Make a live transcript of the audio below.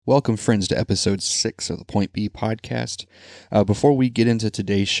Welcome, friends, to episode 6 of the Point B podcast. Before we get into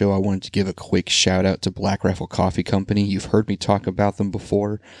today's show, I wanted to give a quick shout out to Black Rifle Coffee Company. You've heard me talk about them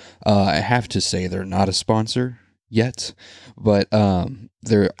before. I have to say they're not a sponsor yet, but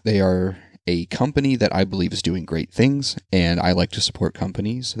they are a company that I believe is doing great things, and I like to support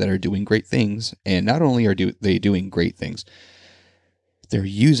companies that are doing great things. And not only are they doing great things, they're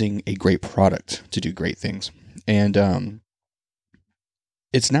using a great product to do great things. And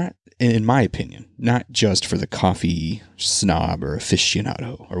it's not, in my opinion, not just for the coffee snob or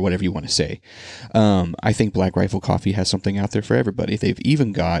aficionado or whatever you want to say. I think Black Rifle Coffee has something out there for everybody. They've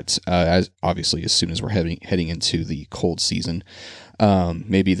even got, as soon as we're heading into the cold season,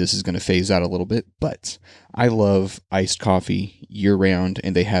 maybe this is going to phase out a little bit, but I love iced coffee year round,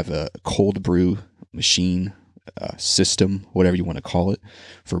 and they have a cold brew machine system, whatever you want to call it,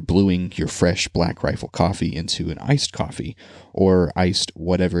 for brewing your fresh Black Rifle coffee into an iced coffee or iced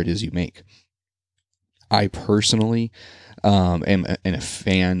whatever it is you make. I personally am a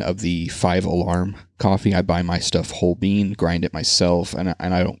fan of the 5-alarm coffee. I buy my stuff whole bean, grind it myself, and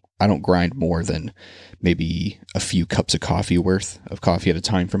I don't grind more than maybe a few cups of coffee worth of coffee at a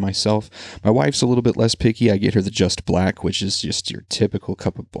time for myself. My wife's a little bit less picky. I get her the Just Black, which is just your typical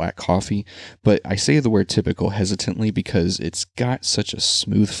cup of black coffee. But I say the word typical hesitantly because it's got such a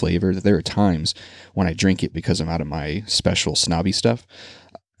smooth flavor that there are times when I drink it because I'm out of my special snobby stuff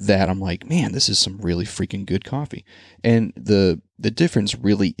that I'm like, man, this is some really freaking good coffee. And the difference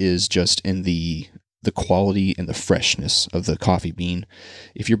really is just in the quality and the freshness of the coffee bean.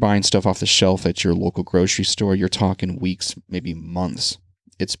 If you're buying stuff off the shelf at your local grocery store, you're talking weeks, maybe months.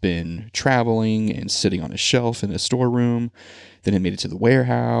 It's been traveling and sitting on a shelf in a storeroom. Then it made it to the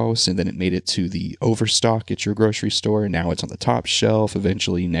warehouse, and then it made it to the overstock at your grocery store. And now it's on the top shelf.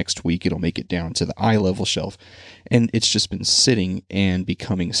 Eventually, next week, it'll make it down to the eye level shelf. And it's just been sitting and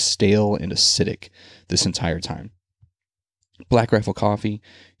becoming stale and acidic this entire time. Black Rifle Coffee,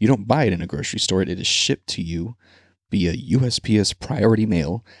 you don't buy it in a grocery store. It is shipped to you via USPS priority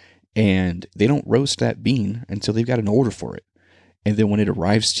mail, and they don't roast that bean until they've got an order for it. And then when it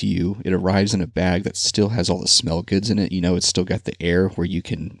arrives to you, it arrives in a bag that still has all the smell goods in it. You know, it's still got the air where you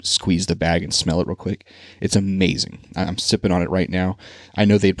can squeeze the bag and smell it real quick. It's amazing. I'm sipping on it right now. I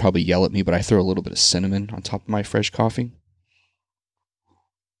know they'd probably yell at me, but I throw a little bit of cinnamon on top of my fresh coffee.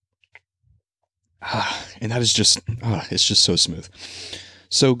 And that is just, it's just so smooth.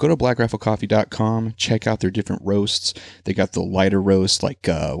 So go to blackriflecoffee.com, check out their different roasts. They got the lighter roast, like,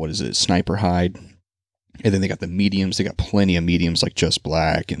 Sniper Hide. And then they got the mediums. They got plenty of mediums like Just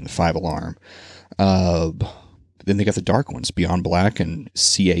Black and the 5-alarm. Then they got the dark ones, Beyond Black and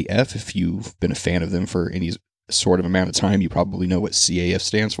CAF. If you've been a fan of them for any sort of amount of time, you probably know what CAF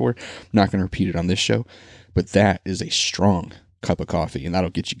stands for. I'm not going to repeat it on this show, but that is a strong cup of coffee, and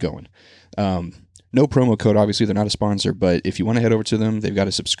that'll get you going. No promo code, obviously, they're not a sponsor, but if you want to head over to them, they've got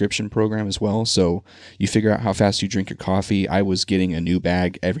a subscription program as well, so you figure out how fast you drink your coffee. I was getting a new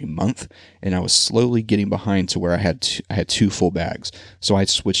bag every month, and I was slowly getting behind to where I had 2 full bags, so I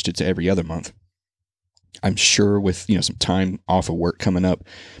switched it to every other month. I'm sure with, some time off of work coming up,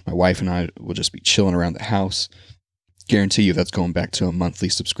 my wife and I will just be chilling around the house. Guarantee you that's going back to a monthly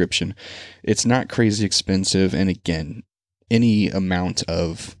subscription. It's not crazy expensive, and again, any amount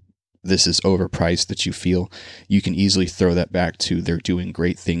of this is overpriced that you feel, you can easily throw that back to they're doing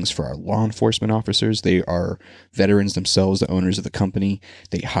great things for our law enforcement officers. They are veterans themselves, the owners of the company.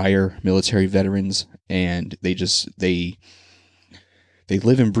 They hire military veterans, and they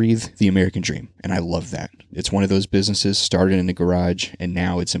live and breathe the American dream, and I love that. It's one of those businesses started in a garage, and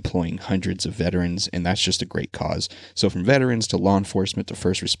now it's employing hundreds of veterans, and that's just a great cause. So from veterans to law enforcement to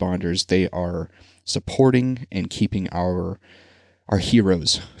first responders, they are supporting and keeping our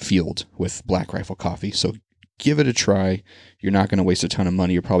heroes fueled with Black Rifle Coffee. So give it a try. You're not going to waste a ton of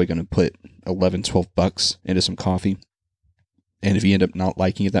money. You're probably going to put $11-12 into some coffee. And if you end up not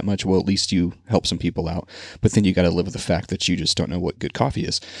liking it that much, well, at least you help some people out. But then you got to live with the fact that you just don't know what good coffee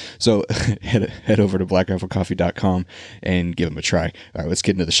is. So head over to blackriflecoffee.com and give them a try. All right, let's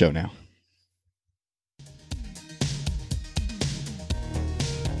get into the show now.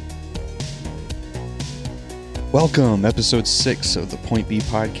 Welcome, episode 6 of the Point B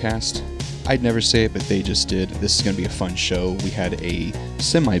podcast. I'd never say it, but they just did. This is going to be a fun show. We had a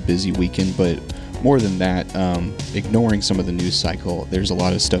semi-busy weekend, but more than that, ignoring some of the news cycle, there's a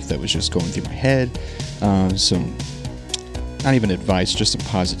lot of stuff that was just going through my head. Some, not even advice, just some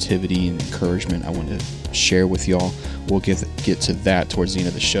positivity and encouragement I want to share with y'all. We'll get to that towards the end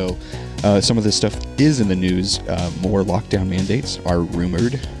of the show. Some of this stuff is in the news. More lockdown mandates are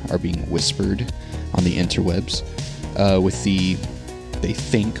being whispered on the interwebs, with the they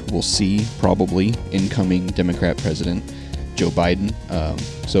think we'll see probably incoming Democrat president Joe Biden.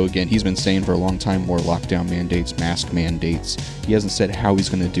 So again, he's been saying for a long time more lockdown mandates, mask mandates. He hasn't said how he's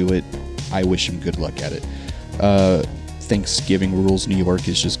going to do it. I wish him good luck at it. Thanksgiving rules. New York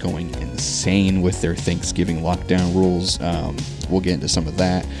is just going insane with their Thanksgiving lockdown rules. We'll get into some of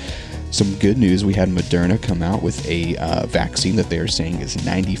that. Some good news, we had Moderna come out with a vaccine that they are saying is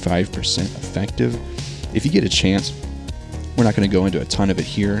 95% effective. If you get a chance, we're not going to go into a ton of it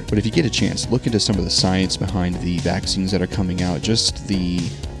here, but if you get a chance, look into some of the science behind the vaccines that are coming out, just the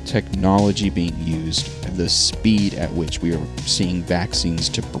technology being used, the speed at which we are seeing vaccines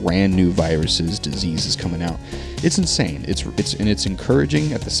to brand new viruses, diseases coming out. It's insane. It's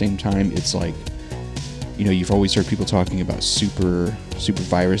encouraging. At the same time, it's like, you know, you've always heard people talking about super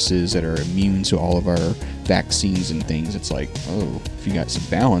viruses that are immune to all of our vaccines and things. It's like, oh, if you got some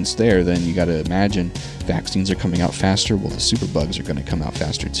balance there, then you got to imagine vaccines are coming out faster. Well, the super bugs are going to come out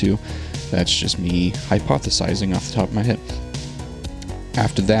faster too. That's just me hypothesizing off the top of my head.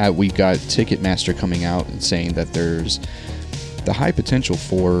 After that, we've got Ticketmaster coming out and saying that there's the high potential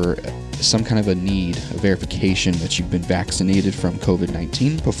for some kind of a verification that you've been vaccinated from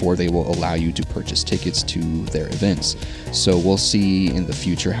COVID-19 before they will allow you to purchase tickets to their events. So we'll see in the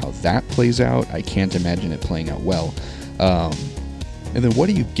future how that plays out. I can't imagine it playing out well. And then what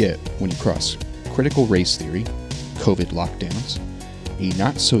do you get when you cross critical race theory, COVID lockdowns, a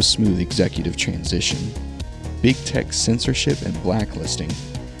not so smooth executive transition, big tech censorship and blacklisting,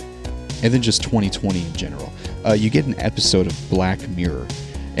 and then just 2020 in general? You get an episode of Black Mirror,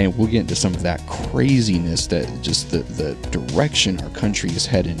 and we'll get into some of that craziness, that just the direction our country is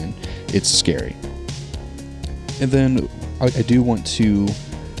heading in. It's scary. And then I do want to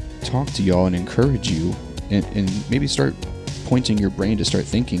talk to y'all and encourage you, and maybe start pointing your brain to start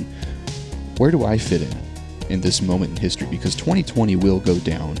thinking, where do I fit in this moment in history? Because 2020 will go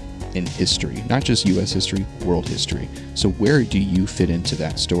down in history, not just U.S. history, world history. So where do you fit into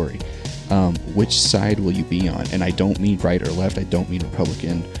that story? Which side will you be on? And I don't mean right or left. I don't mean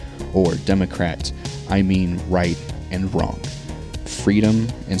Republican or Democrat. I mean right and wrong. Freedom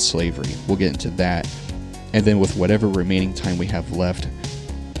and slavery. We'll get into that. And then with whatever remaining time we have left,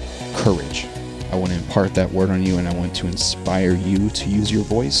 courage. I want to impart that word on you, and I want to inspire you to use your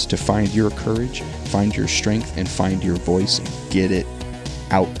voice, to find your courage, find your strength, and find your voice, and get it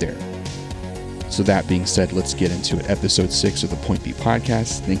out there. So that being said, let's get into it. Episode 6 of the Point B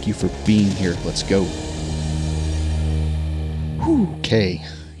podcast. Thank you for being here. Let's go. Okay,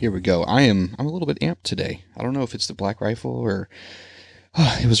 here we go. I'm a little bit amped today. I don't know if it's the Black Rifle or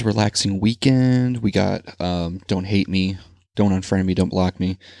it was a relaxing weekend. We got Don't Hate Me, Don't Unfriend Me, Don't Block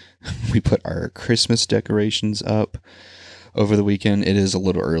Me. We put our Christmas decorations up over the weekend. It is a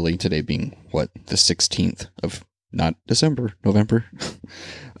little early today, being the 16th of not December, November.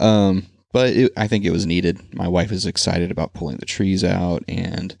 But I think it was needed. My wife is excited about pulling the trees out,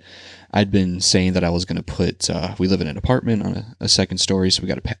 and I'd been saying that I was going to put, we live in an apartment on a second story, so we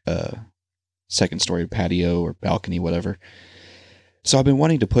got a second story patio or balcony, whatever. So I've been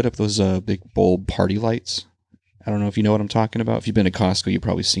wanting to put up those big bulb party lights. I don't know if you know what I'm talking about. If you've been to Costco, you've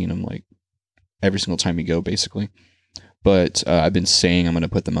probably seen them like every single time you go, basically. But I've been saying I'm going to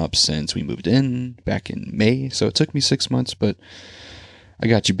put them up since we moved in back in May. So it took me 6 months, but I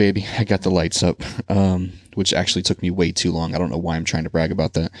got you, baby. I got the lights up, which actually took me way too long. I don't know why I'm trying to brag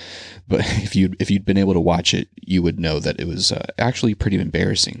about that. But if you'd been able to watch it, you would know that it was actually pretty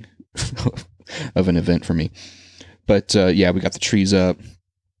embarrassing of an event for me. But yeah, we got the trees up,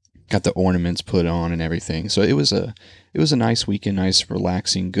 got the ornaments put on and everything. So it was a nice weekend, nice,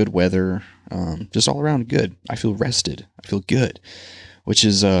 relaxing, good weather, just all around good. I feel rested. I feel good. Which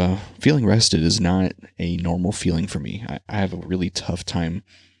is, feeling rested is not a normal feeling for me. I have a really tough time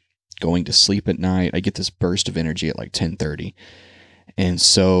going to sleep at night. I get this burst of energy at like 10:30. And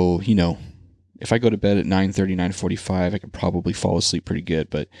so, you know, if I go to bed at 9:30, 9:45, I could probably fall asleep pretty good.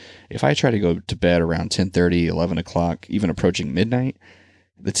 But if I try to go to bed around 10:30, 11 o'clock, even approaching midnight,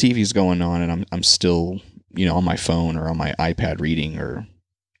 the TV's going on and I'm still, you know, on my phone or on my iPad reading or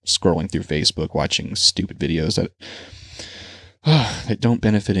scrolling through Facebook, watching stupid videos that don't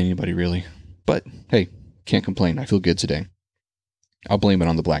benefit anybody really. But hey, can't complain. I feel good today. I'll blame it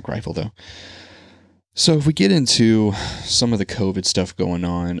on the Black Rifle though. So if we get into some of the COVID stuff going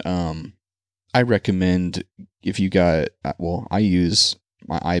on, I recommend if you got, I use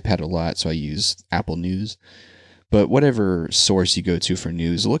my iPad a lot, so I use Apple News. But whatever source you go to for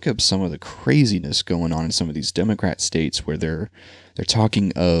news, look up some of the craziness going on in some of these Democrat states where they're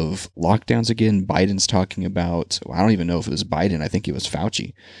talking of lockdowns again. Biden's talking about, I don't even know if it was Biden. I think it was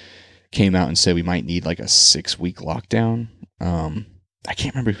Fauci came out and said we might need like a 6-week lockdown. I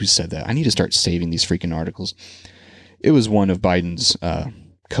can't remember who said that. I need to start saving these freaking articles. It was one of Biden's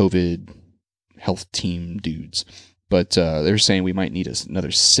COVID health team dudes. But they're saying we might need another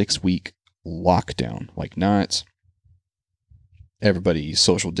 6-week lockdown. Like, not everybody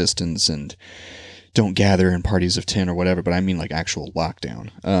social distance and don't gather in parties of 10 or whatever, but I mean like actual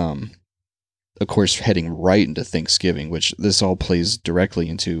lockdown. Of course, heading right into Thanksgiving, which this all plays directly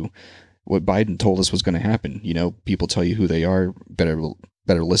into what Biden told us was going to happen. You know, people tell you who they are, better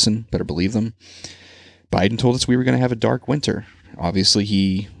listen, better believe them. Biden told us we were going to have a dark winter. Obviously,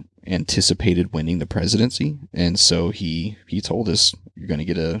 he anticipated winning the presidency, and so he told us you're going to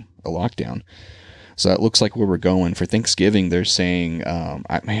get a lockdown. So that looks like where we're going for Thanksgiving. They're saying,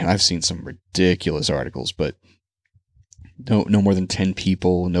 I've seen some ridiculous articles, but no more than 10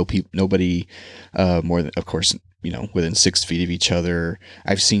 people, nobody more than, of course, you know, within 6 feet of each other.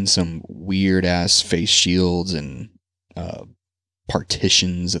 I've seen some weird ass face shields and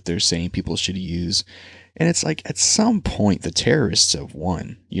partitions that they're saying people should use. And it's like, at some point, the terrorists have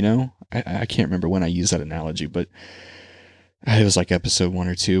won, you know? I can't remember when I used that analogy, but it was like episode 1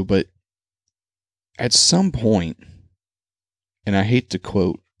 or 2. But at some point, and I hate to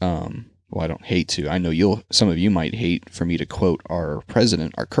quote, well, I don't hate to. I know some of you might hate for me to quote our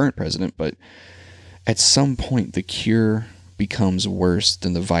current president, but at some point, the cure becomes worse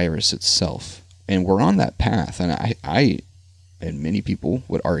than the virus itself. And we're on that path. And I and many people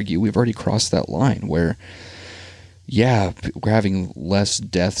would argue we've already crossed that line where, yeah, we're having less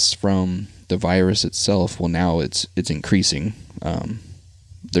deaths from the virus itself. Well, now it's increasing.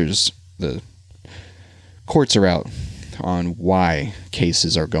 There's the courts are out on why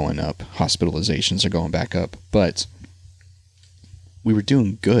cases are going up, hospitalizations are going back up, but we were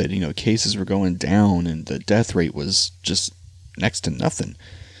doing good. You know, cases were going down and the death rate was just next to nothing.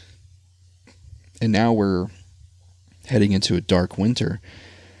 And now we're heading into a dark winter.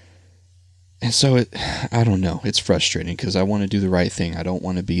 And so I don't know, it's frustrating because I want to do the right thing. I don't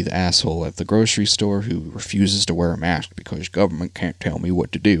want to be the asshole at the grocery store who refuses to wear a mask because government can't tell me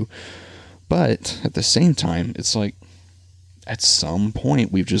what to do. But at the same time, it's like, at some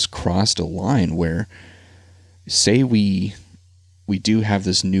point we've just crossed a line where, say we do have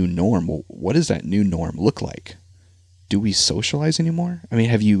this new norm. Well, what does that new norm look like? Do we socialize anymore? I mean,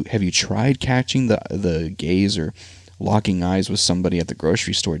 have you tried catching the gaze or locking eyes with somebody at the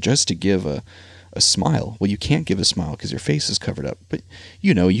grocery store just to give a smile? Well, you can't give a smile because your face is covered up. But,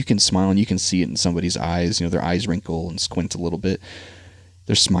 you know, you can smile and you can see it in somebody's eyes. You know, their eyes wrinkle and squint a little bit.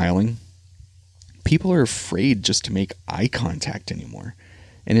 They're smiling. People are afraid just to make eye contact anymore.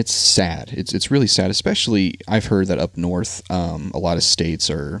 And it's sad. It's really sad, especially I've heard that up north, a lot of states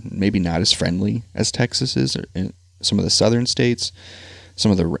are maybe not as friendly as Texas is, or in some of the southern states,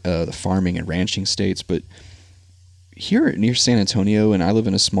 some of the farming and ranching states. But here near San Antonio, and I live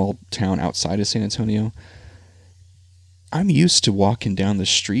in a small town outside of San Antonio, I'm used to walking down the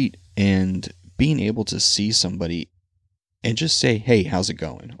street and being able to see somebody and just say, "Hey, how's it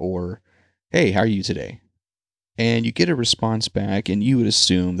going?" Or, "Hey, how are you today?" And you get a response back, and you would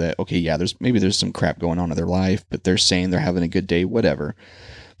assume that, okay, yeah, there's some crap going on in their life, but they're saying they're having a good day, whatever.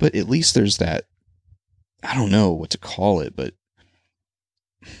 But at least there's that, I don't know what to call it, but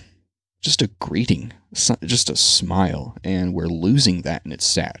just a greeting, just a smile, and we're losing that, and it's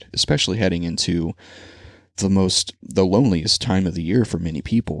sad, especially heading into the loneliest time of the year for many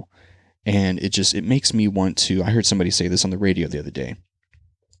people. And it makes me want to, I heard somebody say this on the radio the other day.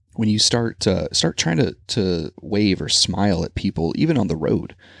 When you start trying to wave or smile at people, even on the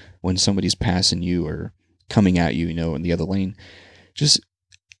road, when somebody's passing you or coming at you, you know, in the other lane, just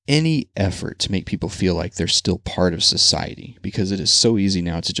any effort to make people feel like they're still part of society, because it is so easy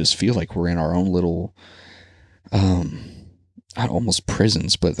now to just feel like we're in our own little, almost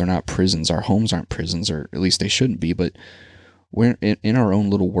prisons, but they're not prisons. Our homes aren't prisons, or at least they shouldn't be, but we're in our own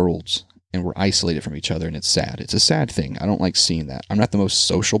little worlds. And we're isolated from each other, and it's sad. It's a sad thing. I don't like seeing that. I'm not the most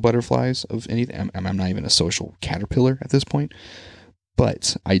social butterflies of anything. I'm not even a social caterpillar at this point.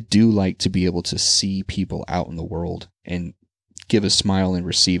 But I do like to be able to see people out in the world and give a smile and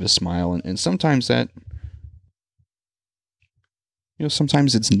receive a smile. And sometimes that, you know,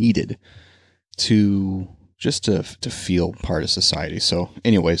 sometimes it's needed to just to feel part of society. So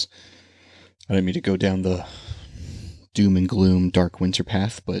anyways, I didn't mean to go down the doom and gloom, dark winter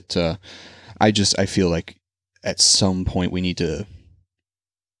path, but I feel like at some point we need to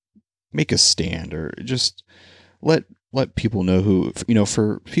make a stand, or just let people know who, you know,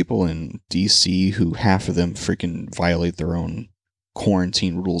 for people in DC who half of them freaking violate their own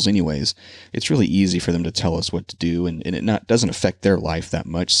quarantine rules anyways, it's really easy for them to tell us what to do, and it doesn't affect their life that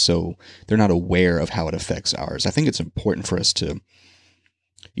much, so they're not aware of how it affects ours. I think it's important for us to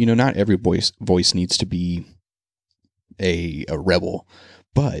Not every voice needs to be a rebel,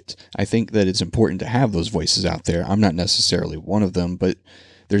 but I think that it's important to have those voices out there. I'm not necessarily one of them, but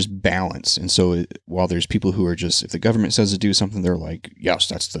there's balance. And so while there's people who are just, if the government says to do something, they're like, yes,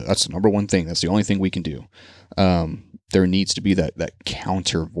 that's the number one thing. That's the only thing we can do. There needs to be that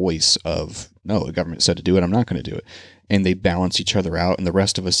counter voice of, no, the government said to do it, I'm not going to do it. And they balance each other out, and the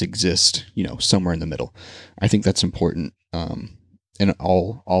rest of us exist, somewhere in the middle. I think that's important. And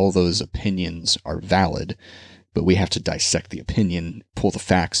all those opinions are valid, but we have to dissect the opinion, pull the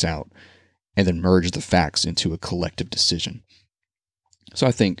facts out, and then merge the facts into a collective decision. So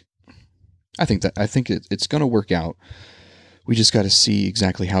I think it's going to work out. We just got to see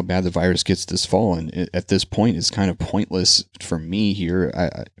exactly how bad the virus gets this fall, and at this point, it's kind of pointless for me here.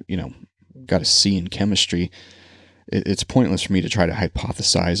 I got a C in chemistry. It's pointless for me to try to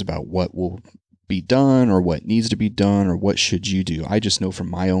hypothesize about what will be done or what needs to be done or what should you do. I just know from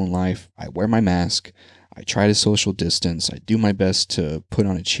my own life, I wear my mask. I try to social distance. I do my best to put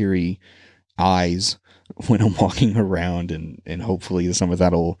on a cheery eyes when I'm walking around, and hopefully some of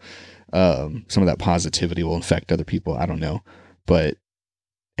that positivity will infect other people. I don't know.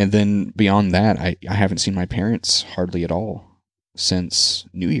 And then beyond that, I haven't seen my parents hardly at all since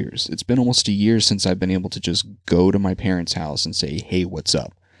New Year's. It's been almost a year since I've been able to just go to my parents' house and say, hey, what's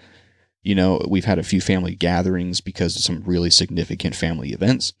up? We've had a few family gatherings because of some really significant family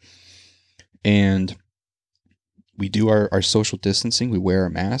events. And we do our social distancing. We wear our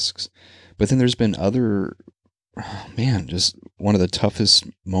masks. But then there's been just one of the toughest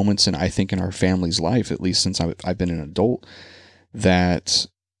moments in our family's life, at least since I've been an adult, that,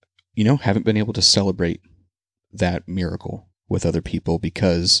 haven't been able to celebrate that miracle with other people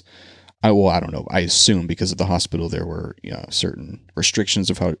because I don't know. I assume because of the hospital there were certain restrictions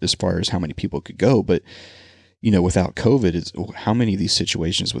of as far as how many people could go. But without COVID, how many of these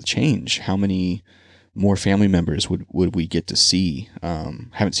situations would change? How many more family members would we get to see?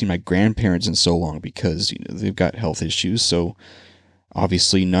 Haven't seen my grandparents in so long because they've got health issues. So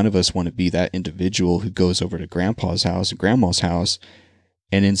obviously, none of us want to be that individual who goes over to grandpa's house and grandma's house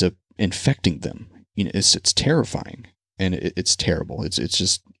and ends up infecting them. It's terrifying and it's terrible. It's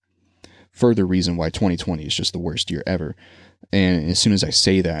just further reason why 2020 is just the worst year ever. And as soon as I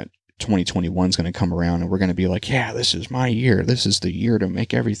say that, 2021 is going to come around and we're going to be like, yeah, this is my year. This is the year to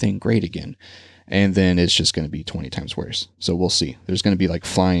make everything great again. And then it's just going to be 20 times worse. So we'll see. There's going to be like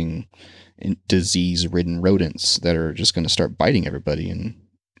flying disease-ridden rodents that are just going to start biting everybody. And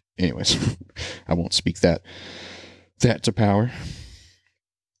anyways, I won't speak that to power.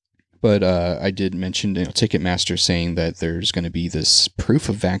 But I did mention Ticketmaster saying that there's going to be this proof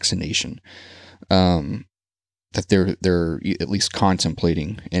of vaccination that they're at least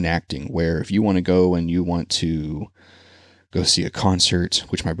contemplating enacting, where if you want to go and you want to go see a concert,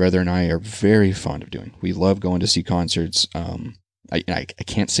 which my brother and I are very fond of doing. We love going to see concerts. I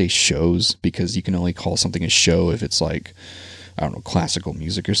can't say shows because you can only call something a show if it's like, I don't know, classical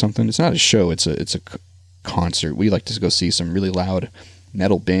music or something. It's not a show. It's a concert. We like to go see some really loud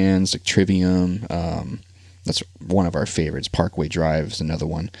metal bands like Trivium. That's one of our favorites. Parkway Drive is another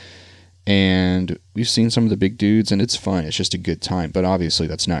one. And we've seen some of the big dudes, and it's fun. It's just a good time. But obviously,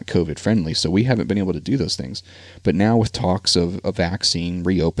 that's not COVID friendly, so we haven't been able to do those things. But now, with talks of a vaccine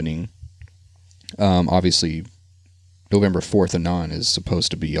reopening, obviously, November 4th and on is supposed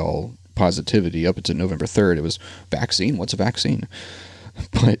to be all positivity. Up until November 3rd, it was vaccine. What's a vaccine?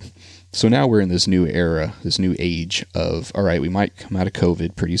 But so now we're in this new era, this new age of, all right, we might come out of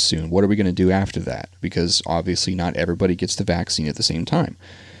COVID pretty soon. What are we going to do after that? Because obviously, not everybody gets the vaccine at the same time.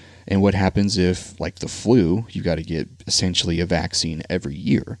 And what happens if, like the flu, you got to get essentially a vaccine every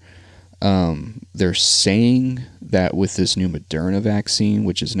year? They're saying that with this new Moderna vaccine,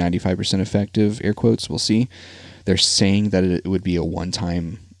 which is 95% effective, air quotes, we'll see. They're saying that it would be a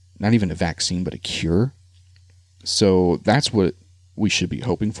one-time, not even a vaccine, but a cure. So that's what we should be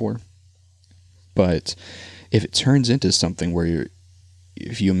hoping for. But if it turns into something where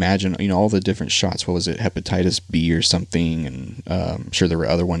if you imagine, all the different shots, what was it, hepatitis B or something, and I'm sure there were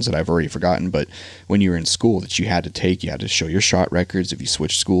other ones that I've already forgotten, but when you were in school that you had to take, you had to show your shot records if you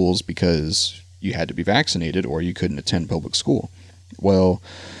switched schools because you had to be vaccinated or you couldn't attend public school. Well,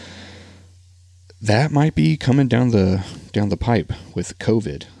 that might be coming down the pipe with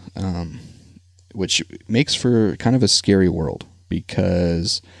COVID, which makes for kind of a scary world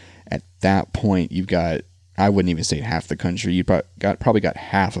because at that point you've got, I wouldn't even say half the country. You probably got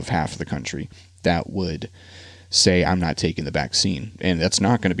half of the country that would say, I'm not taking the vaccine. And that's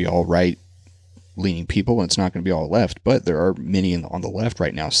not going to be all right-leaning people, and it's not going to be all left. But there are many on the left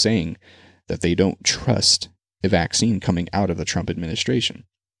right now saying that they don't trust a vaccine coming out of the Trump administration.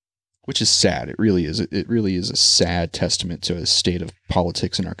 which is sad. It really is. It really is a sad testament to a state of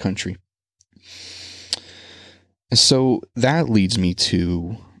politics in our country. And so that leads me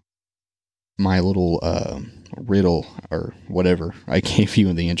to my little riddle or whatever I gave you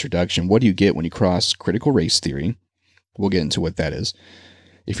in the introduction. What do you get when you cross critical race theory? We'll get into what that is.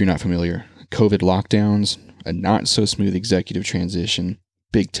 If you're not familiar, COVID lockdowns, a not so smooth executive transition,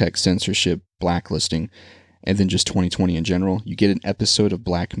 big tech censorship, blacklisting, and then just 2020 in general, you get an episode of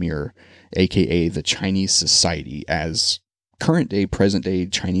Black Mirror, aka the Chinese Society, as current day, present day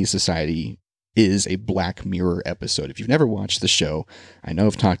Chinese society is a Black Mirror episode. If you've never watched the show, I know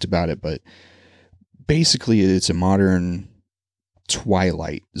I've talked about it, but basically it's a modern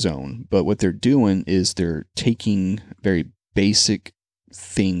Twilight Zone. But what they're doing is they're taking very basic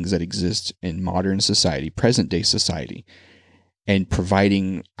things that exist in modern society, present day society, and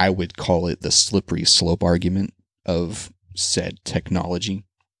providing, I would call it the slippery slope argument of said technology.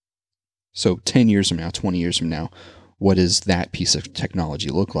 So 10 years from now, 20 years from now, what does that piece of technology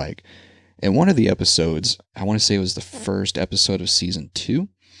look like? And one of the episodes, I want to say it was the first episode of season 2,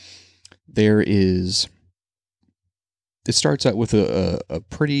 it starts out with a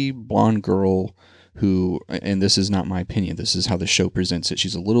pretty blonde girl who, and this is not my opinion, this is how the show presents it.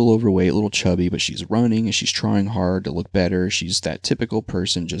 She's a little overweight, a little chubby, but she's running and she's trying hard to look better. She's that typical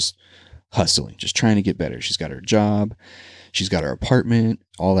person just hustling, just trying to get better. She's got her job, she's got her apartment,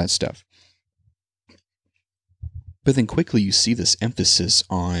 all that stuff. But then quickly you see this emphasis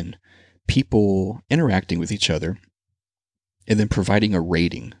on people interacting with each other and then providing a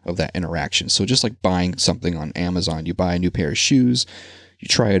rating of that interaction. So just like buying something on Amazon, you buy a new pair of shoes, you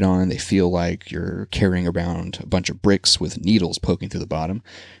try it on, they feel like you're carrying around a bunch of bricks with needles poking through the bottom,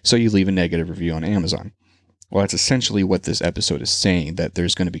 so you leave a negative review on Amazon. Well, that's essentially what this episode is saying, that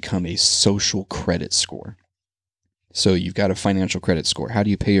there's going to become a social credit score. So you've got a financial credit score. How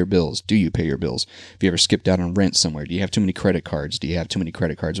do you pay your bills? Do you pay your bills? Have you ever skipped out on rent somewhere? Do you have too many credit cards? Do you have too many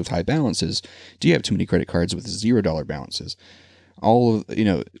credit cards with high balances? Do you have too many credit cards with $0 balances? All of,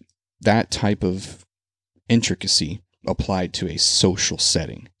 that type of intricacy applied to a social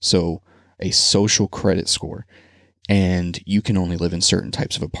setting. So a social credit score. And you can only live in certain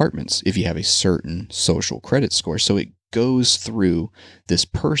types of apartments if you have a certain social credit score. So it goes through this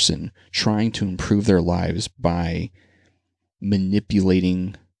person trying to improve their lives by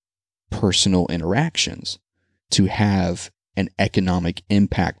manipulating personal interactions to have an economic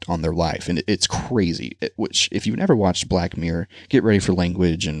impact on their life. And it's crazy, which if you've never watched Black Mirror, get ready for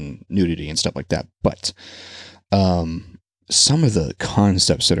language and nudity and stuff like that. But some of the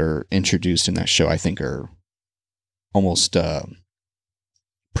concepts that are introduced in that show, I think, are almost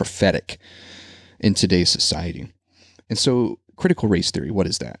prophetic in today's society. And so critical race theory, what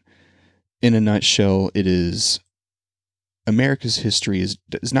is that? In a nutshell, it is America's history is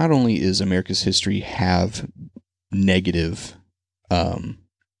not only is America's history have negative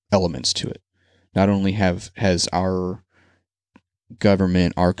elements to it. Not only has our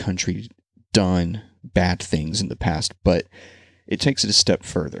government, our country done bad things in the past, but it takes it a step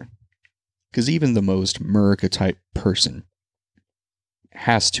further. Because even the most America type person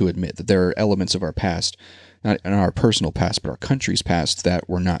has to admit that there are elements of our past, not in our personal past, but our country's past, that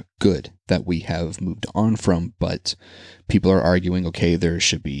were not good, that we have moved on from. But people are arguing, okay, there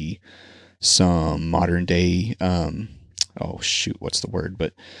should be some modern day, but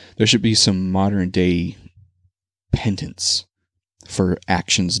there should be some modern day penance for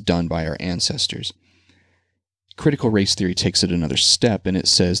actions done by our ancestors. Critical race theory takes it another step, and it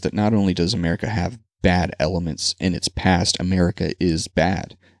says that not only does America have bad elements in its past, America is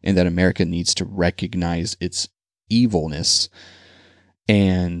bad, and that America needs to recognize its evilness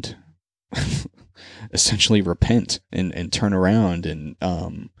and essentially repent and turn around. And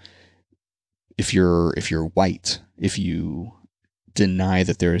if you're white, if you deny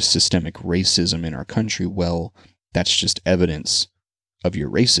that there is systemic racism in our country, well, that's just evidence of your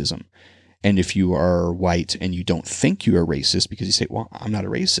racism. And if you are white and you don't think you are racist because you say, well, I'm not a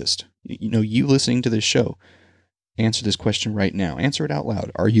racist. You listening to this show, answer this question right now. Answer it out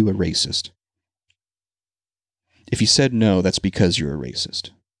loud. Are you a racist? If you said no, that's because you're a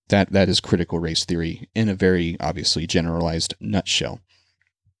racist. That is critical race theory in a very obviously generalized nutshell.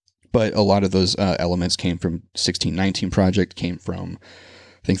 But a lot of those elements came from 1619 Project, came from,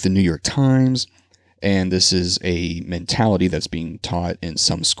 I think, the New York Times. And this is a mentality that's being taught in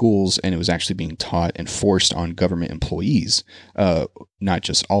some schools, and it was actually being taught and forced on government employees. Not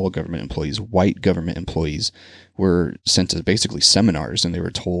just all government employees, white government employees were sent to basically seminars, and they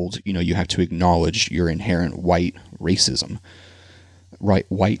were told, you have to acknowledge your inherent white racism, right?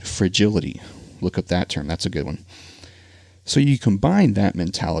 White fragility. Look up that term. That's a good one. So you combine that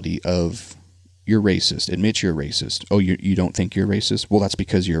mentality of you're racist, admit you're racist. Oh, you don't think you're racist? Well, that's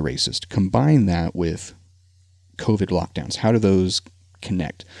because you're racist. Combine that with COVID lockdowns. How do those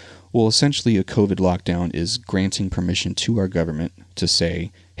connect? Well, essentially, a COVID lockdown is granting permission to our government to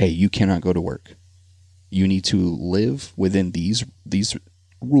say, hey, you cannot go to work. You need to live within these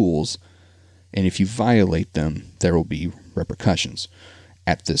rules, and if you violate them, there will be repercussions.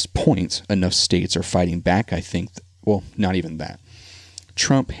 At this point, enough states are fighting back, I think. Well, not even that.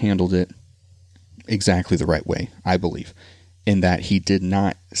 Trump handled it exactly the right way, I believe, in that he did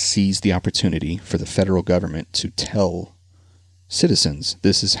not seize the opportunity for the federal government to tell citizens,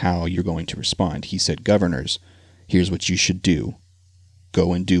 this is how you're going to respond. He said, governors, here's what you should do.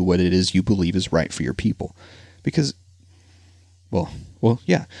 Go and do what it is you believe is right for your people. Because, well,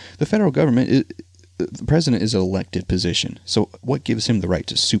 yeah, the federal government, the president is an elected position. So what gives him the right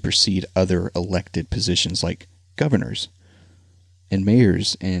to supersede other elected positions like governors and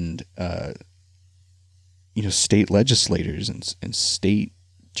mayors and state legislators and state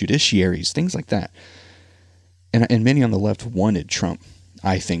judiciaries, things like that. And many on the left wanted Trump,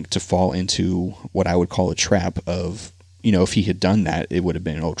 I think, to fall into what I would call a trap of, if he had done that, it would have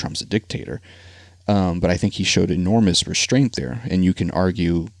been, oh, Trump's a dictator. But I think he showed enormous restraint there, and you can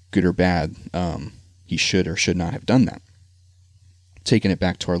argue, good or bad, he should or should not have done that. Taking it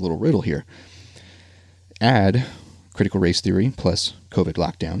back to our little riddle here. Add critical race theory plus COVID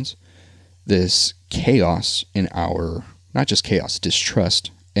lockdowns, this chaos in our, not just chaos,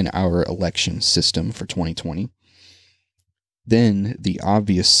 distrust in our election system for 2020. Then the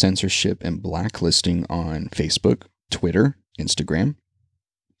obvious censorship and blacklisting on Facebook, Twitter, Instagram.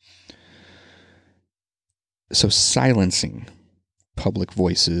 So silencing public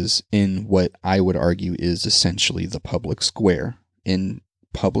voices in what I would argue is essentially the public square. In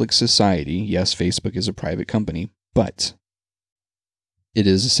public society, yes, Facebook is a private company, but it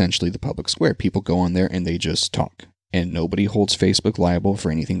is essentially the public square. People go on there and they just talk. And nobody holds Facebook liable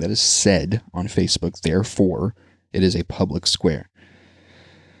for anything that is said on Facebook. Therefore, it is a public square.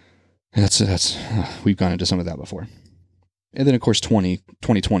 And that's we've gone into some of that before. And then, of course,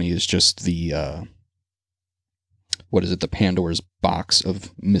 2020 is just the, the Pandora's box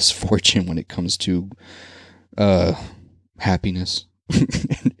of misfortune when it comes to happiness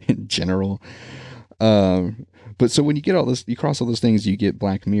in general. But so when you get all this, you cross all those things, you get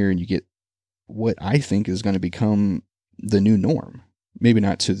Black Mirror and you get what I think is going to become the new norm. Maybe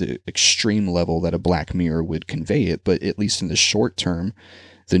not to the extreme level that a Black Mirror would convey it, but at least in the short term,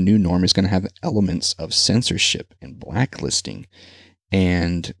 the new norm is going to have elements of censorship and blacklisting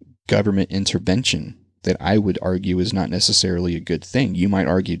and government intervention that I would argue is not necessarily a good thing. You might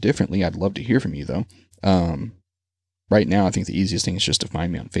argue differently. I'd love to hear from you, though. Right now, I think the easiest thing is just to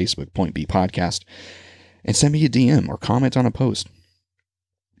find me on Facebook, Point B Podcast, and send me a DM or comment on a post.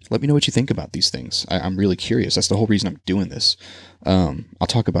 Let me know what you think about these things. I'm really curious. That's the whole reason I'm doing this. I'll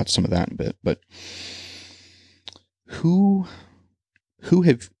talk about some of that in a bit. But who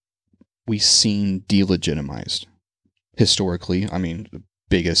have we seen delegitimized historically? I mean, the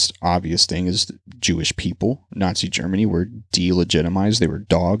biggest obvious thing is the Jewish people. Nazi Germany were delegitimized. They were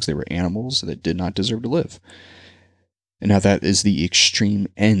dogs. They were animals that did not deserve to live. And now that is the extreme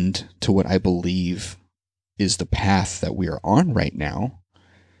end to what I believe is the path that we are on right now.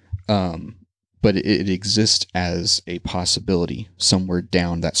 But it exists as a possibility somewhere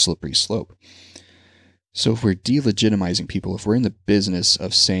down that slippery slope. So if we're delegitimizing people, if we're in the business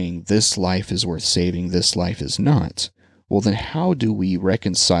of saying this life is worth saving, this life is not, well, then how do we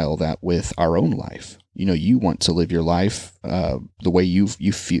reconcile that with our own life? You want to live your life the way you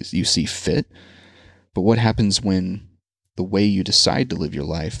see fit, but what happens when the way you decide to live your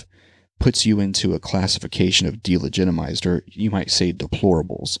life puts you into a classification of delegitimized, or you might say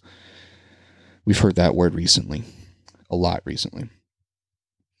deplorables? We've heard that word recently, a lot recently.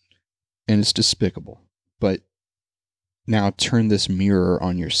 And it's despicable. But now turn this mirror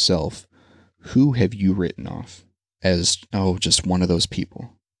on yourself. Who have you written off as, just one of those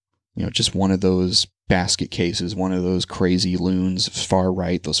people? Just one of those basket cases, one of those crazy loons, far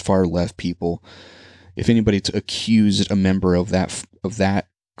right, those far left people. If anybody accused a member of that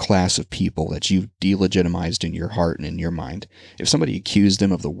class of people that you've delegitimized in your heart and in your mind, if somebody accused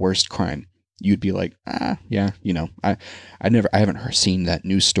them of the worst crime, you'd be like, yeah, I haven't seen that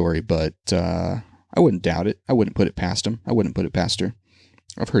news story, but I wouldn't doubt it. I wouldn't put it past him. I wouldn't put it past her.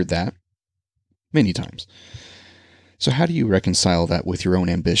 I've heard that many times. So how do you reconcile that with your own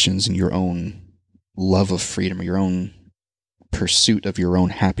ambitions and your own love of freedom, or your own pursuit of your own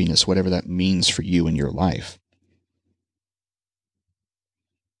happiness, whatever that means for you in your life?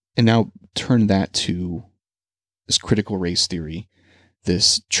 And now turn that to this critical race theory,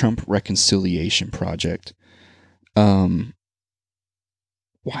 this Trump reconciliation project. Why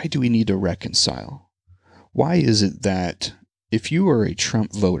do we need to reconcile? Why is it that if you are a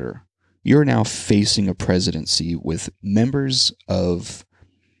Trump voter, you're now facing a presidency with members of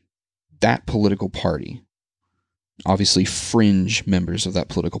that political party, obviously fringe members of that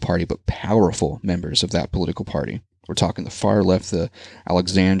political party, but powerful members of that political party? We're talking the far left, the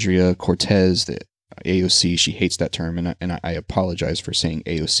Alexandria Cortez, the AOC. She hates that term, and I apologize for saying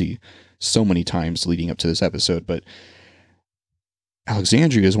AOC so many times leading up to this episode, but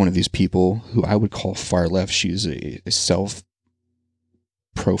Alexandria is one of these people who I would call far left. She's a self-professed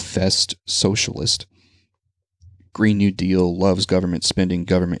socialist. Green New Deal, loves government spending,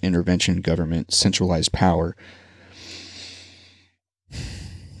 government intervention, government centralized power.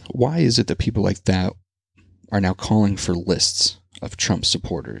 Why is it that people like that are now calling for lists of Trump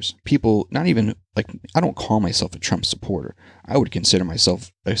supporters? People, not even, like, I don't call myself a Trump supporter. I would consider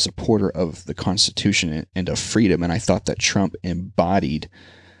myself a supporter of the Constitution and of freedom, and I thought that Trump embodied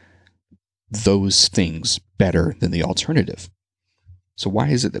those things better than the alternative. So why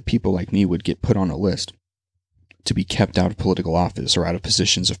is it that people like me would get put on a list to be kept out of political office or out of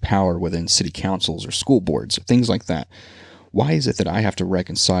positions of power within city councils or school boards or things like that? Why is it that I have to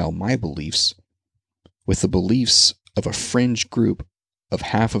reconcile my beliefs with the beliefs of a fringe group of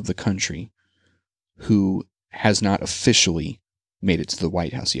half of the country who has not officially made it to the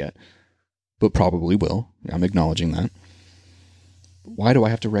White House yet, but probably will? I'm acknowledging that. Why do I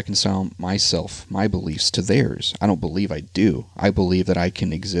have to reconcile myself, my beliefs, to theirs? I don't believe I do. I believe that I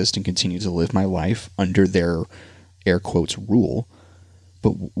can exist and continue to live my life under their, air quotes, rule.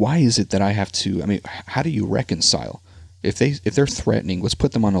 But why is it that I have to, how do you reconcile? If they're threatening, let's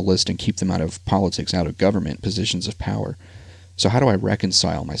put them on a list and keep them out of politics, out of government positions of power. So how do I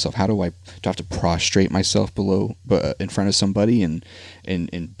reconcile myself? Do I have to prostrate myself in front of somebody and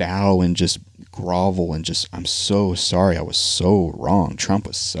bow and just grovel and just, I'm so sorry, I was so wrong, Trump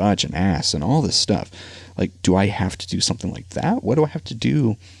was such an ass, and all this stuff? Like, do I have to do something like that? What do I have to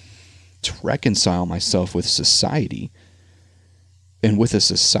do to reconcile myself with society? And with a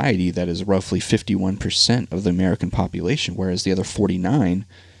society that is roughly 51% of the American population, whereas the other 49,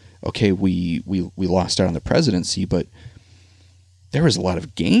 okay, we lost out on the presidency, but there was a lot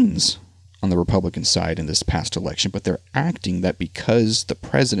of gains on the Republican side in this past election, but they're acting that because the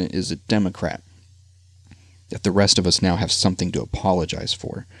president is a Democrat, that the rest of us now have something to apologize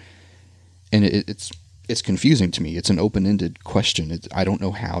for. And it's confusing to me. It's an open-ended question. I don't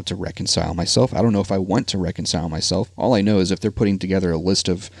know how to reconcile myself. I don't know if I want to reconcile myself. All I know is if they're putting together a list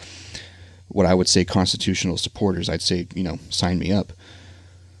of what I would say constitutional supporters, I'd say, sign me up.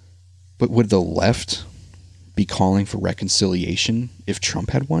 But would the left be calling for reconciliation if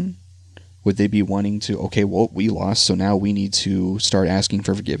Trump had won? Would they be wanting to, okay, well, we lost, so now we need to start asking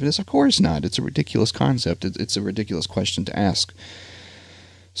for forgiveness? Of course not. It's a ridiculous concept. It's a ridiculous question to ask.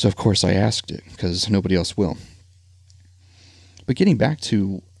 So, of course, I asked it, because nobody else will. But getting back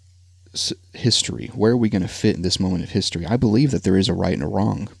to history, where are we going to fit in this moment of history? I believe that there is a right and a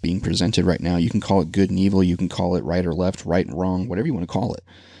wrong being presented right now. You can call it good and evil. You can call it right or left, right and wrong, whatever you want to call it.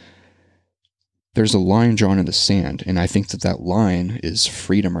 There's a line drawn in the sand, and I think that line is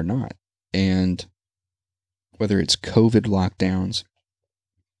freedom or not. And whether it's COVID lockdowns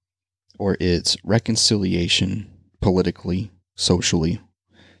or it's reconciliation politically, socially,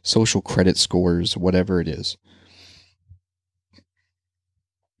 social credit scores, whatever it is,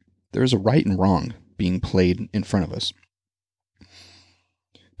 there's a right and wrong being played in front of us.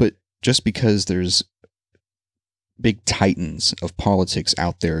 But just because there's big titans of politics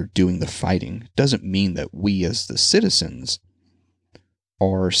out there doing the fighting doesn't mean that we as the citizens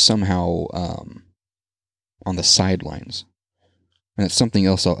are somehow on the sidelines. And that's something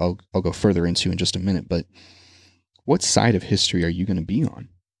else I'll go further into in just a minute. But what side of history are you going to be on?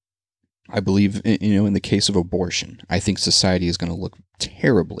 I believe, in the case of abortion, I think society is going to look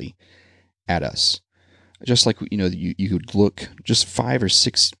terribly at us. Just like, you could look just 5 or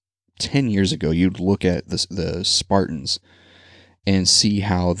 6, 10 years ago, you'd look at the Spartans and see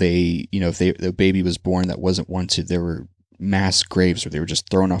how they, if the baby was born that wasn't wanted, there were mass graves where they were just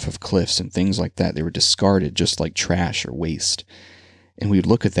thrown off of cliffs and things like that. They were discarded just like trash or waste. And we would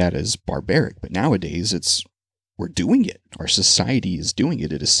look at that as barbaric. But nowadays, we're doing it. Our society is doing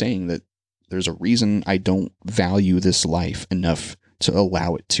it. It is saying that there's a reason I don't value this life enough to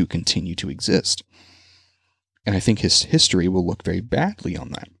allow it to continue to exist. And I think his history will look very badly on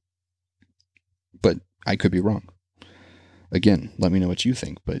that. But I could be wrong. Again, let me know what you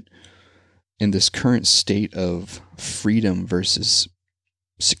think. But in this current state of freedom versus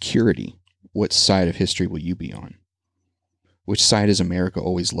security, what side of history will you be on? Which side has America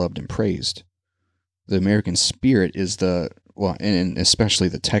always loved and praised? The American spirit is and especially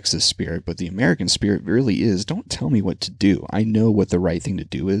the Texas spirit, but the American spirit really is, don't tell me what to do. I know what the right thing to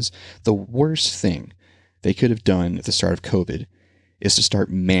do is. The worst thing they could have done at the start of COVID is to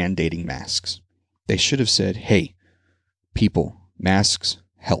start mandating masks. They should have said, hey, people, masks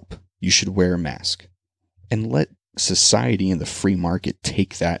help. You should wear a mask. And let society and the free market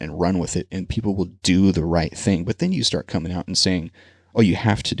take that and run with it, and people will do the right thing. But then you start coming out and saying, oh, you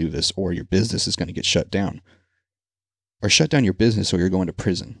have to do this or your business is going to get shut down. Or shut down your business or you're going to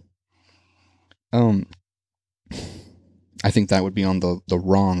prison. I think that would be on the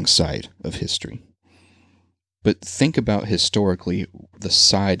wrong side of history. But think about historically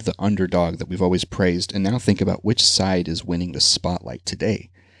the underdog that we've always praised, and now think about which side is winning the spotlight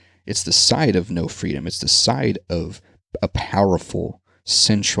today. It's the side of no freedom. It's the side of a powerful,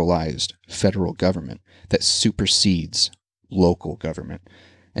 centralized federal government that supersedes local government.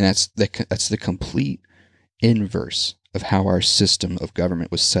 And that's the complete inverse of how our system of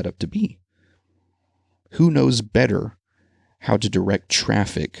government was set up to be. Who knows better how to direct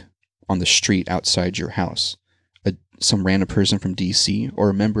traffic on the street outside your house? Some random person from DC or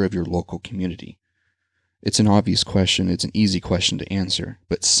a member of your local community? It's an obvious question. It's an easy question to answer.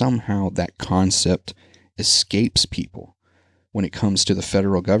 But somehow that concept escapes people. When it comes to the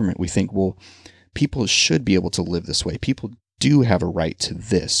federal government, we think, well, people should be able to live this way. People do have a right to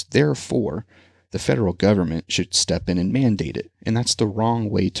this. Therefore, the federal government should step in and mandate it. And that's the wrong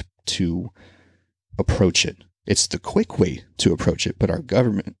way to approach it. It's the quick way to approach it, but our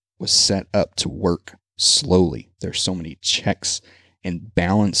government was set up to work slowly. There's so many checks and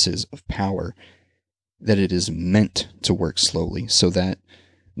balances of power that it is meant to work slowly so that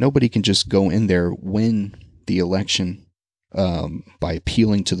nobody can just go in there, win the election by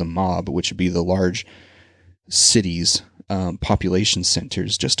appealing to the mob, which would be the large cities, population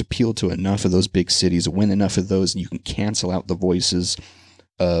centers. Just appeal to enough of those big cities, win enough of those, and you can cancel out the voices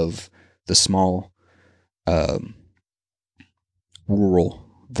of the small rural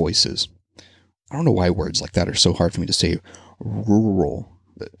voices. I don't know why words like that are so hard for me to say. Rural.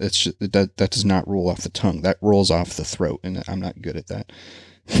 It's just, that does not roll off the tongue. That rolls off the throat, and I'm not good at that.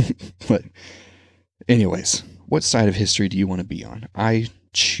 But anyways, what side of history do you want to be on? I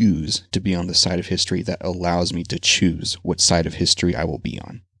choose to be on the side of history that allows me to choose what side of history I will be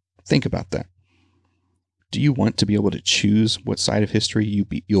on. Think about that. Do you want to be able to choose what side of history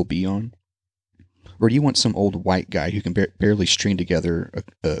you'll be on? Or do you want some old white guy who can barely string together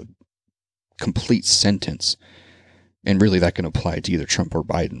a complete sentence? And really that can apply to either Trump or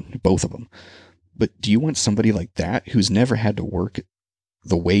Biden, both of them. But do you want somebody like that who's never had to work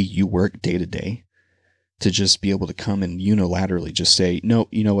the way you work day to day to just be able to come and unilaterally just say, no,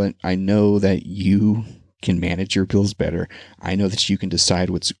 you know what? I know that you can manage your bills better. I know that you can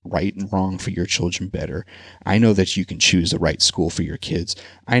decide what's right and wrong for your children better. I know that you can choose the right school for your kids.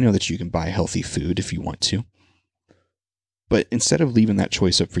 I know that you can buy healthy food if you want to. But instead of leaving that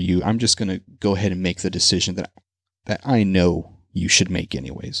choice up for you, I'm just going to go ahead and make the decision that I know you should make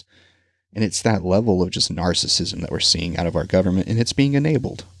anyways. And it's that level of just narcissism that we're seeing out of our government, and it's being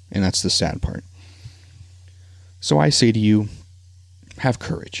enabled. And that's the sad part. So I say to you, have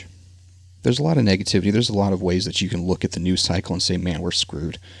courage. There's a lot of negativity. There's a lot of ways that you can look at the news cycle and say, man, we're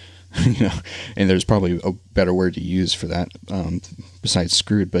screwed. And there's probably a better word to use for that besides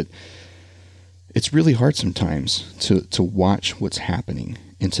screwed. But it's really hard sometimes to watch what's happening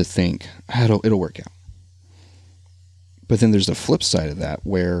and to think, it'll work out. But then there's the flip side of that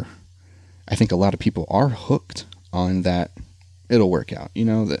where I think a lot of people are hooked on that it'll work out.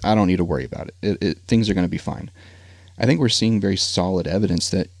 That I don't need to worry about it. Things are going to be fine. I think we're seeing very solid evidence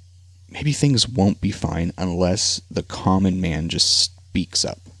that maybe things won't be fine unless the common man just speaks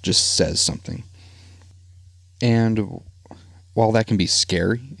up, just says something. And while that can be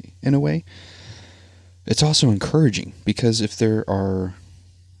scary in a way, it's also encouraging, because if there are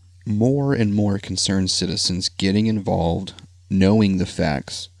more and more concerned citizens getting involved, knowing the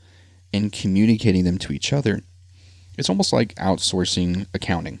facts, and communicating them to each other, it's almost like outsourcing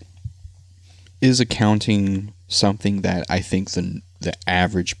accounting. Is accounting something that I think the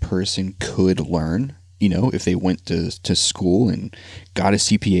average person could learn? If they went to school and got a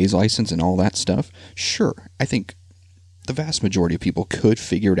CPA's license and all that stuff? Sure, I think the vast majority of people could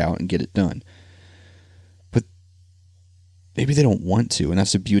figure it out and get it done. But maybe they don't want to, and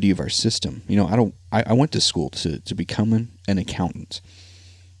that's the beauty of our system. I went to school to become an accountant.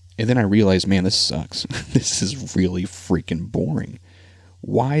 And then I realized, man, this sucks. This is really freaking boring.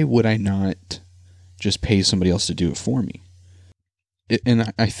 Why would I not just pay somebody else to do it for me?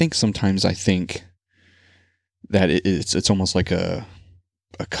 And I think sometimes that it's almost like a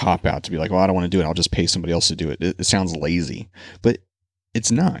cop out to be like, well, I don't want to do it. I'll just pay somebody else to do it. It sounds lazy, but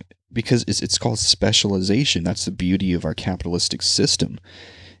it's not, because it's called specialization. That's the beauty of our capitalistic system,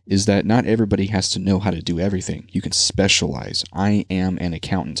 is that not everybody has to know how to do everything. You can specialize. I am an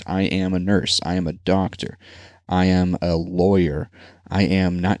accountant. I am a nurse. I am a doctor. I am a lawyer. I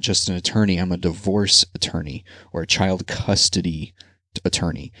am not just an attorney. I'm a divorce attorney or a child custody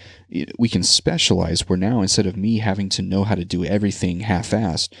attorney. We can specialize, where now, instead of me having to know how to do everything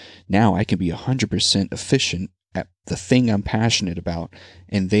half-assed, now I can be 100% efficient at the thing I'm passionate about,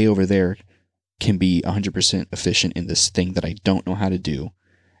 and they over there can be 100% efficient in this thing that I don't know how to do,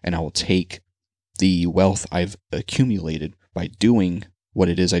 and I will take the wealth I've accumulated by doing what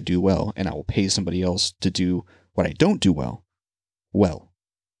it is I do well, and I will pay somebody else to do what I don't do well,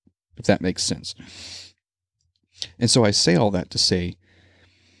 if that makes sense. And so I say all that to say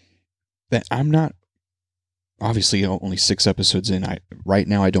that I'm not, obviously only 6 episodes in, right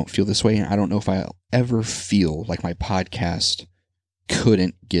now I don't feel this way, and I don't know if I'll ever feel like my podcast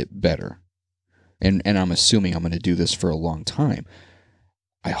couldn't get better. And I'm assuming I'm going to do this for a long time.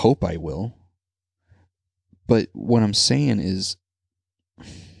 I hope I will. But what I'm saying is,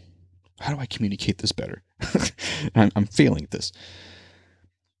 how do I communicate this better? I'm failing at this.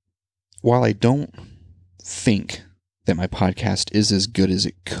 While I don't think that my podcast is as good as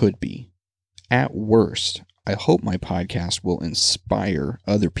it could be, at worst, I hope my podcast will inspire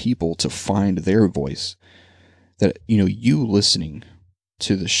other people to find their voice. That, you listening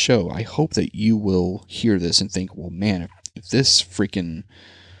to the show, I hope that you will hear this and think, well, man, if this freaking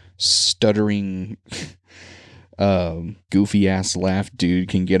stuttering, goofy ass laugh dude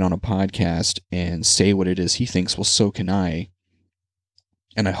can get on a podcast and say what it is he thinks, well, so can I.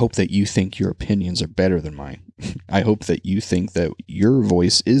 And I hope that you think your opinions are better than mine. I hope that you think that your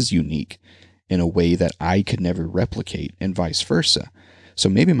voice is unique in a way that I could never replicate, and vice versa. So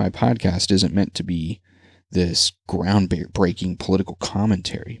maybe my podcast isn't meant to be this groundbreaking political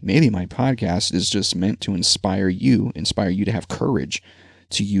commentary. Maybe my podcast is just meant to inspire you to have courage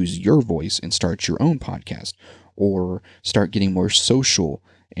to use your voice and start your own podcast, or start getting more social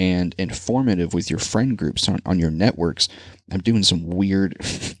and informative with your friend groups on your networks. I'm doing some weird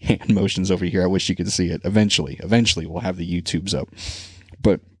hand motions over here. I wish you could see it. Eventually we'll have the YouTubes up.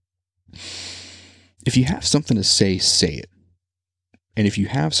 But if you have something to say, say it. And if you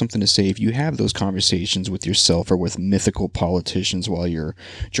have something to say, if you have those conversations with yourself or with mythical politicians while you're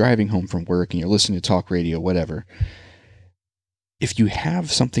driving home from work and you're listening to talk radio, whatever, if you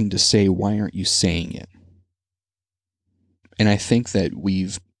have something to say, why aren't you saying it? And I think that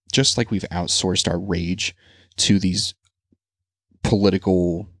we've outsourced our rage to these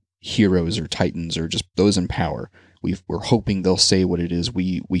political heroes or titans or just those in power. We're hoping they'll say what it is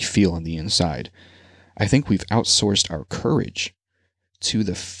we feel on the inside. I think we've outsourced our courage to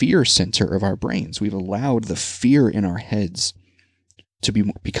the fear center of our brains. We've allowed the fear in our heads to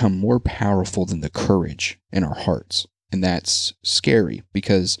become more powerful than the courage in our hearts. And that's scary,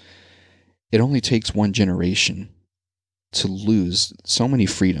 because it only takes one generation to lose so many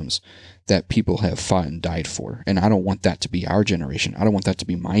freedoms that people have fought and died for. And I don't want that to be our generation. I don't want that to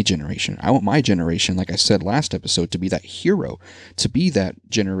be my generation. I want my generation, like I said last episode, to be that hero, to be that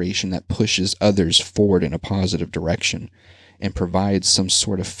generation that pushes others forward in a positive direction and provides some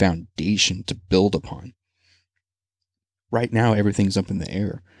sort of foundation to build upon. Right now, everything's up in the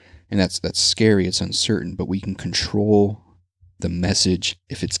air, and that's scary. It's uncertain, but we can control the message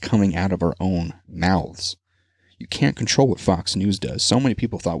if it's coming out of our own mouths. You can't control what Fox News does. So many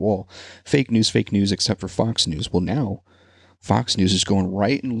people thought, well, fake news, except for Fox News. Well, now Fox News is going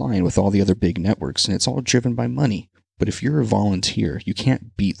right in line with all the other big networks, and it's all driven by money. But if you're a volunteer, you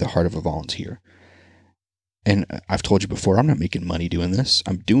can't beat the heart of a volunteer. And I've told you before, I'm not making money doing this.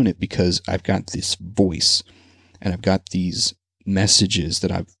 I'm doing it because I've got this voice, and I've got these messages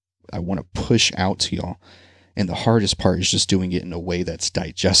that I want to push out to y'all. And the hardest part is just doing it in a way that's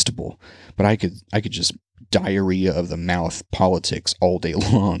digestible. But I could just diarrhea of the mouth politics all day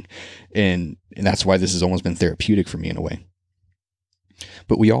long. And that's why this has almost been therapeutic for me in a way.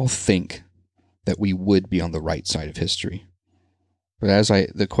 But we all think that we would be on the right side of history. But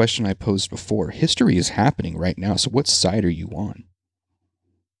the question I posed before, history is happening right now. So what side are you on?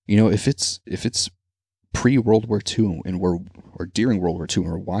 If it's pre-World War II or during World War II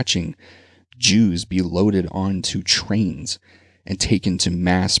and we're watching Jews be loaded onto trains and taken to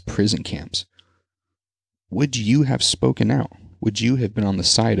mass prison camps, would you have spoken out? Would you have been on the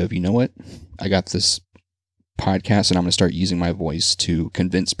side of, you know what, I got this podcast and I'm going to start using my voice to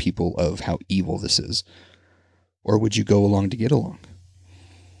convince people of how evil this is? Or would you go along to get along?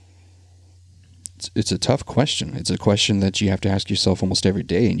 it's a tough question. It's a question that you have to ask yourself almost every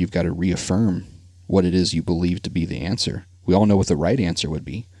day, and you've got to reaffirm what it is you believe to be the answer. We all know what the right answer would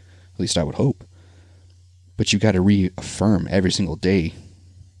be. At least I would hope. But you've got to reaffirm every single day,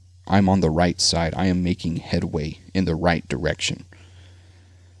 I'm on the right side. I am making headway in the right direction.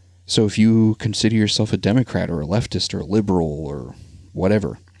 So if you consider yourself a Democrat or a leftist or a liberal or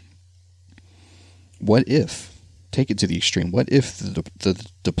whatever, what if, take it to the extreme, what if the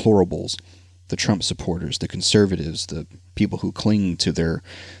deplorables, the Trump supporters, the conservatives, the people who cling to their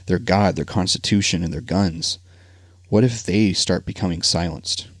God, their Constitution, and their guns, what if they start becoming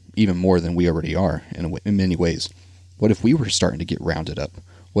silenced, even more than we already are in many ways? What if we were starting to get rounded up?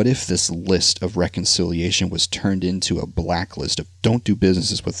 What if this list of reconciliation was turned into a blacklist of don't do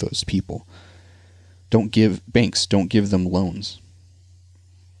businesses with those people? Don't give them loans.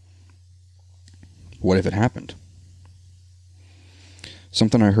 What if it happened?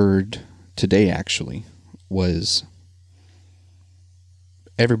 Something I heard today actually was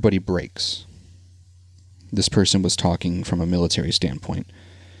everybody breaks. This person was talking from a military standpoint.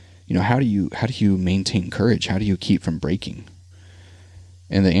 How do you maintain courage? How do you keep from breaking?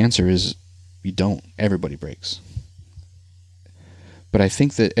 And the answer is you don't. Everybody breaks. But I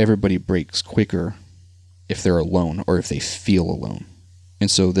think that everybody breaks quicker if they're alone or if they feel alone.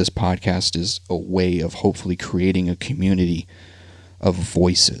 And so this podcast is a way of hopefully creating a community of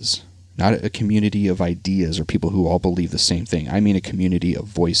voices, not a community of ideas or people who all believe the same thing. I mean a community of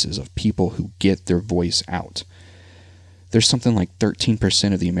voices, of people who get their voice out. There's something like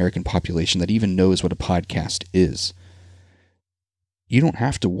 13% of the American population that even knows what a podcast is. You don't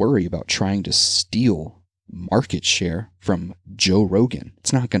have to worry about trying to steal market share from Joe Rogan.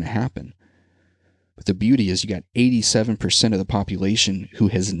 It's not going to happen. But the beauty is you got 87% of the population who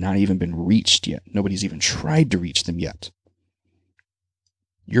has not even been reached yet. Nobody's even tried to reach them yet.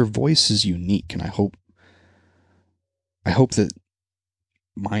 Your voice is unique, and I hope that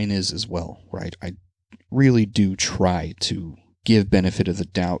mine is as well, right? I really do try to give benefit of the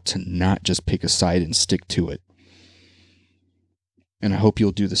doubt, to not just pick a side and stick to it. And I hope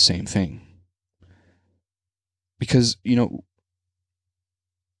you'll do the same thing. Because,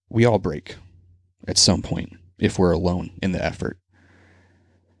 we all break at some point if we're alone in the effort.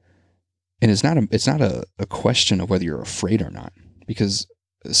 And it's not a question of whether you're afraid or not. Because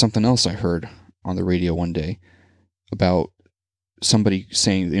something else I heard on the radio one day about somebody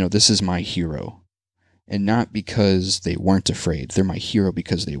saying, this is my hero. And not because they weren't afraid. They're my hero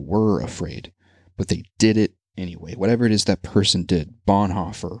because they were afraid. But they did it anyway. Whatever it is that person did,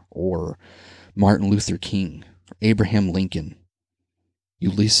 Bonhoeffer or Martin Luther King, or Abraham Lincoln,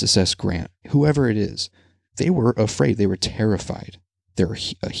 Ulysses S. Grant, whoever it is, they were afraid. They were terrified. They're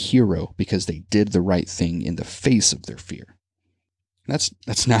a hero because they did the right thing in the face of their fear.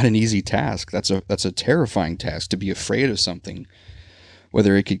 That's not an easy task. That's a terrifying task, to be afraid of something,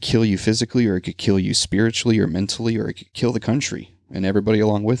 whether it could kill you physically or it could kill you spiritually or mentally, or it could kill the country and everybody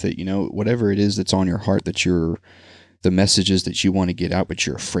along with it. Whatever it is that's on your heart, the messages that you want to get out, but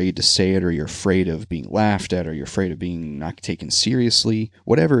you're afraid to say it, or you're afraid of being laughed at, or you're afraid of being not taken seriously,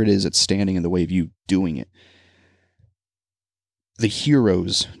 whatever it is that's standing in the way of you doing it. The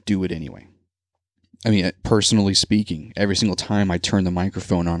heroes do it anyway. I mean, personally speaking, every single time I turn the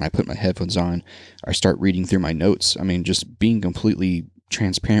microphone on, I put my headphones on, I start reading through my notes. I mean, just being completely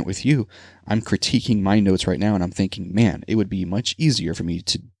transparent with you, I'm critiquing my notes right now, and I'm thinking, man, it would be much easier for me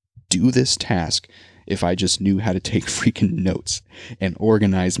to do this task if I just knew how to take freaking notes and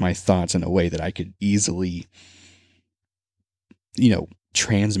organize my thoughts in a way that I could easily,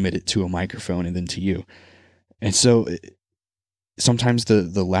 transmit it to a microphone and then to you. And so sometimes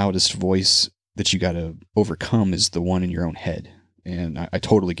the loudest voice that you got to overcome is the one in your own head. And I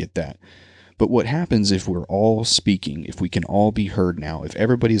totally get that. But what happens if we're all speaking, if we can all be heard now, if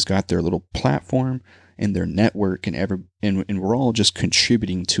everybody's got their little platform and their network and we're all just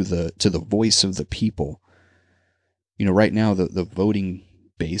contributing to the voice of the people. Right now the voting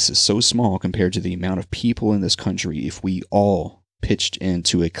base is so small compared to the amount of people in this country. If we all pitched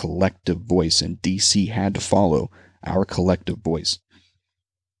into a collective voice, and DC had to follow our collective voice,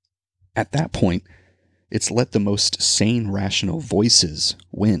 at that point, it's let the most sane, rational voices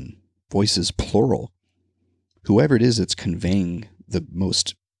win. Voices plural. Whoever it is that's conveying the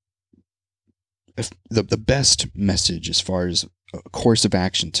best message as far as a course of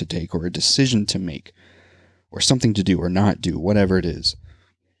action to take, or a decision to make, or something to do or not do, whatever it is.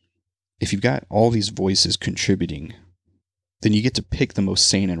 If you've got all these voices contributing, then you get to pick the most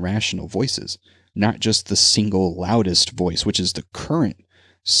sane and rational voices, not just the single loudest voice, which is the current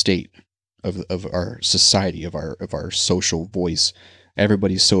state of our society, of our social voice.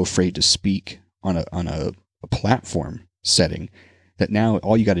 Everybody's so afraid to speak a platform setting that now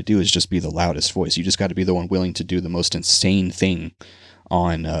all you got to do is just be the loudest voice. You just got to be the one willing to do the most insane thing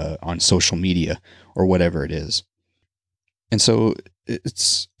on social media or whatever it is. And so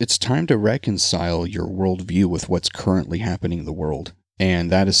it's time to reconcile your worldview with what's currently happening in the world, and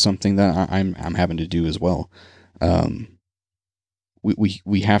that is something that I'm having to do as well.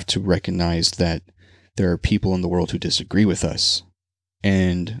 We have to recognize that there are people in the world who disagree with us,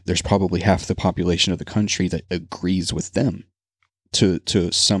 and there's probably half the population of the country that agrees with them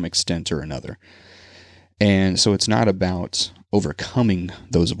to some extent or another. And so it's not about overcoming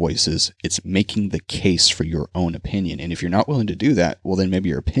those voices, it's making the case for your own opinion. And if you're not willing to do that, well, then maybe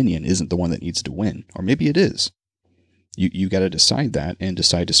your opinion isn't the one that needs to win, or maybe it is. You got to decide that and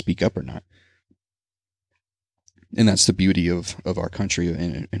decide to speak up or not. And that's the beauty of our country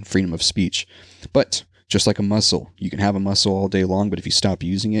and freedom of speech. But just like a muscle, you can have a muscle all day long, but if you stop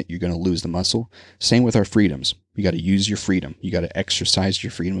using it, you're going to lose the muscle. Same with our freedoms. You got to use your freedom. You got to exercise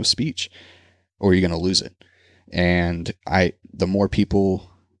your freedom of speech, or you're going to lose it. And the more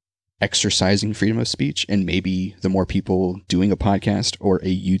people exercising freedom of speech, and maybe the more people doing a podcast or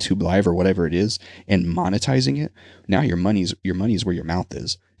a YouTube live or whatever it is and monetizing it, now your money's where your mouth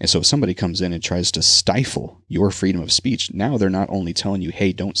is. And so if somebody comes in and tries to stifle your freedom of speech, now they're not only telling you,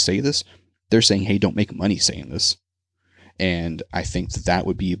 hey, don't say this, they're saying, hey, don't make money saying this. And I think that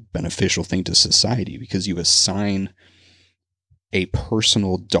would be a beneficial thing to society, because you assign a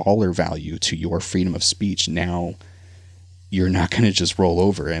personal dollar value to your freedom of speech. Now you're not going to just roll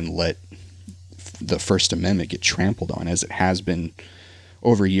over and let the First Amendment get trampled on, as it has been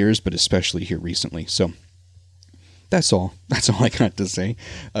over years, but especially here recently. So that's all I got to say.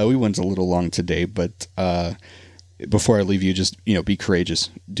 We went a little long today, but before I leave you, just, be courageous.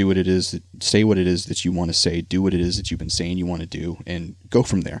 Do what it is, say what it is that you want to say, do what it is that you've been saying you want to do, and go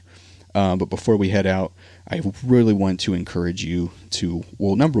from there. But before we head out, I really want to encourage you to,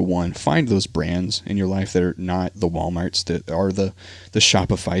 well, number one, find those brands in your life that are not the Walmarts, that are the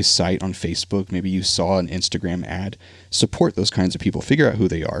Shopify site on Facebook. Maybe you saw an Instagram ad. Support those kinds of people. Figure out who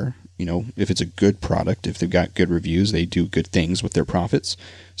they are. If it's a good product, if they've got good reviews, they do good things with their profits,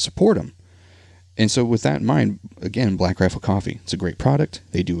 support them. And so with that in mind, again, Black Rifle Coffee, it's a great product.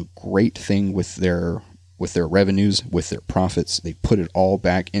 They do a great thing with their revenues, with their profits. They put it all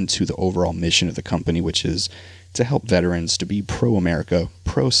back into the overall mission of the company, which is to help veterans, to be pro-America,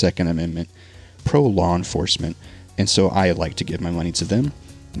 pro-Second Amendment, pro-law enforcement. And so I like to give my money to them.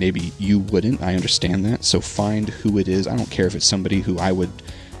 Maybe you wouldn't. I understand that. So find who it is. I don't care if it's somebody who I would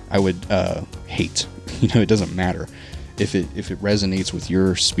hate. It doesn't matter. If it resonates with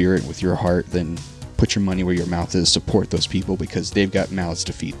your spirit, with your heart, then put your money where your mouth is. Support those people, because they've got mouths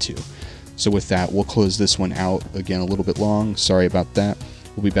to feed too. So with that, we'll close this one out. Again, a little bit long. Sorry about that.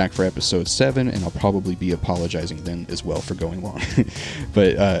 We'll be back for episode 7, and I'll probably be apologizing then as well for going long.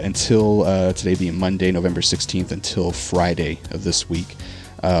 But until today being Monday, November 16th, until Friday of this week,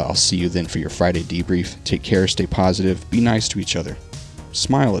 I'll see you then for your Friday debrief. Take care, stay positive, be nice to each other.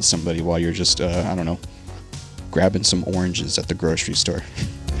 Smile at somebody while you're just, grabbing some oranges at the grocery store.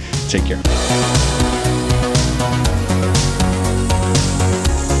 Take care.